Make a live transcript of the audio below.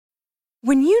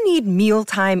When you need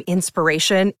mealtime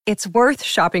inspiration, it's worth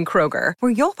shopping Kroger,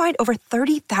 where you'll find over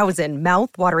 30,000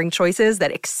 mouth-watering choices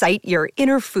that excite your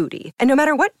inner foodie. And no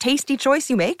matter what tasty choice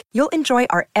you make, you'll enjoy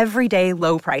our everyday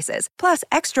low prices, plus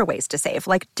extra ways to save,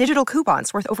 like digital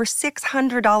coupons worth over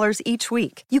 $600 each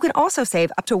week. You can also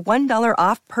save up to $1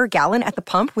 off per gallon at the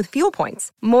pump with fuel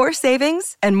points. More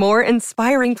savings and more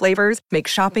inspiring flavors make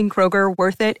shopping Kroger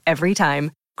worth it every time.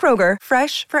 Kroger,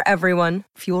 fresh for everyone.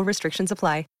 Fuel restrictions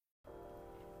apply.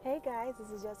 Hey guys,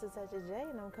 this is Just a Touch of J,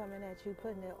 and I'm coming at you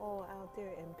putting it all out there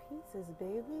in pieces,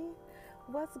 baby.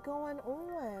 What's going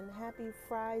on? Happy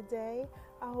Friday.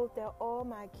 I hope that all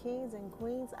my kings and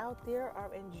queens out there are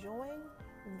enjoying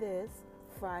this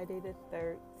Friday the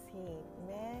 13th.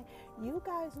 Man, you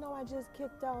guys know I just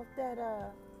kicked off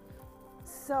that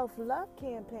self-love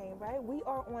campaign, right? We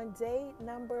are on day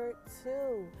number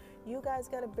 2. You guys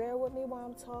got to bear with me while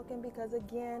I'm talking because,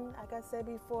 again, like I said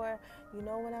before, you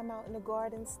know, when I'm out in the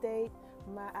garden state,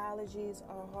 my allergies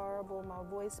are horrible. My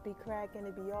voice be cracking.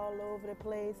 It be all over the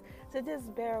place. So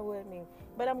just bear with me.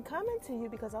 But I'm coming to you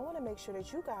because I want to make sure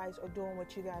that you guys are doing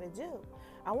what you got to do.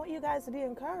 I want you guys to be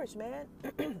encouraged, man.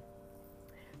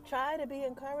 Try to be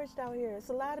encouraged out here. It's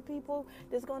a lot of people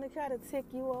that's going to try to tick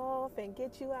you off and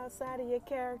get you outside of your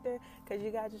character because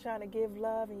you guys are trying to give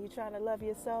love and you're trying to love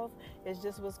yourself. It's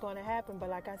just what's going to happen. But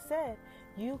like I said,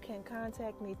 you can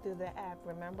contact me through the app.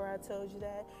 Remember I told you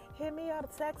that? Hit me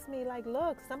up, text me like,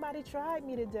 look, somebody tried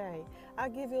me today.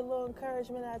 I'll give you a little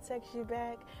encouragement. I'll text you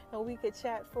back and we could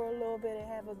chat for a little bit and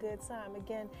have a good time.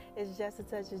 Again, it's Just a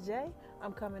Touch of J.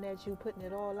 I'm coming at you, putting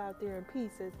it all out there in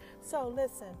pieces. So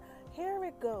listen. Here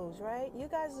it goes, right? You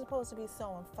guys are supposed to be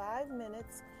sowing 5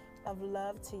 minutes of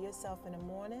love to yourself in the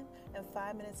morning and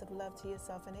 5 minutes of love to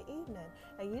yourself in the evening.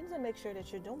 And you need to make sure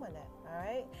that you're doing that, all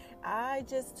right? I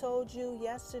just told you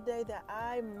yesterday that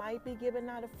I might be giving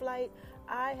out a flight.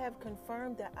 I have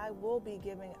confirmed that I will be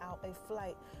giving out a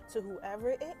flight to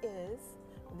whoever it is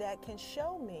that can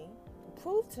show me,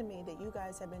 prove to me that you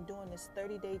guys have been doing this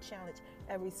 30-day challenge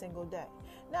every single day.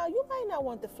 Now, you might not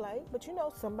want the flight, but you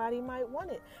know somebody might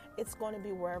want it. It's going to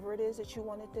be wherever it is that you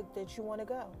want to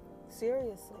go.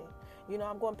 Seriously. You know,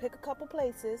 I'm going to pick a couple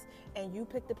places, and you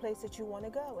pick the place that you want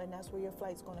to go, and that's where your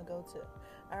flight's going to go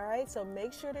to. All right? So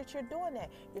make sure that you're doing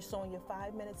that. You're sowing your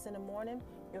 5 minutes in the morning,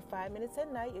 your 5 minutes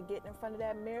at night. You're getting in front of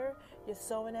that mirror. You're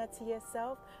sowing that to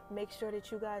yourself. Make sure that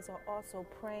you guys are also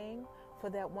praying for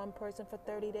that one person for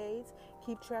 30 days.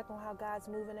 Keep track on how God's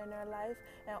moving in their life.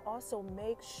 And also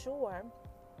make sure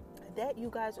that you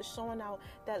guys are showing out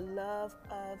that love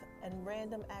of and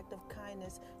random act of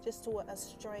kindness just to a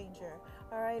stranger.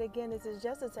 All right, again, this is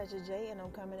Just a Touch of J, and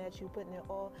I'm coming at you, putting it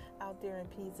all out there in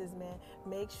pieces, man.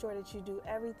 Make sure that you do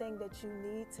everything that you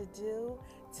need to do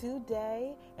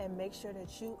today, and make sure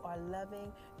that you are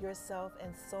loving yourself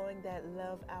and sowing that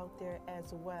love out there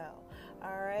as well.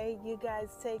 All right, you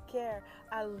guys take care.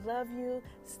 I love you.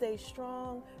 Stay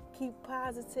strong. Keep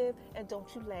positive, and don't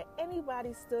you let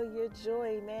anybody steal your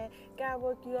joy, man. God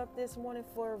woke you up this morning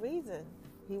for a reason.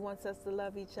 He wants us to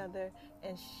love each other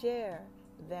and share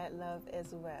that love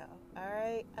as well. All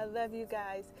right, I love you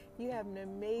guys. You have an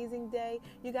amazing day.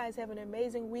 You guys have an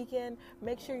amazing weekend.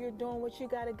 Make sure you're doing what you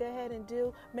got to go ahead and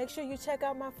do. Make sure you check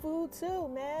out my food too,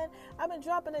 man. I've been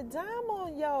dropping a dime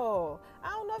on y'all. I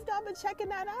don't know if y'all been checking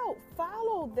that out.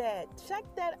 Follow that. Check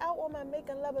that out on my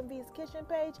Making Love and V's Kitchen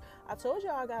page. I told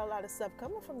y'all I got a lot of stuff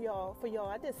coming from y'all for y'all.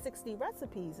 I did 60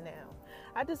 recipes now.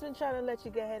 I just been trying to let you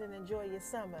go ahead and enjoy your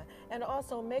summer. And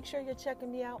also make sure you're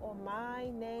checking me out on My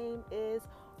Name Is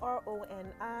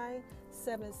RONI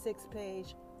 76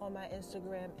 page on my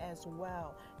Instagram as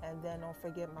well. And then don't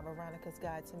forget my Veronica's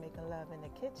Guide to Making Love in the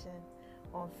Kitchen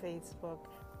on Facebook.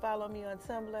 Follow me on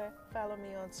Tumblr. Follow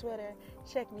me on Twitter.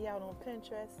 Check me out on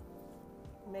Pinterest.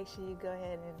 Make sure you go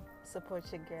ahead and support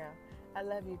your girl. I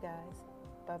love you guys.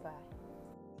 Bye-bye.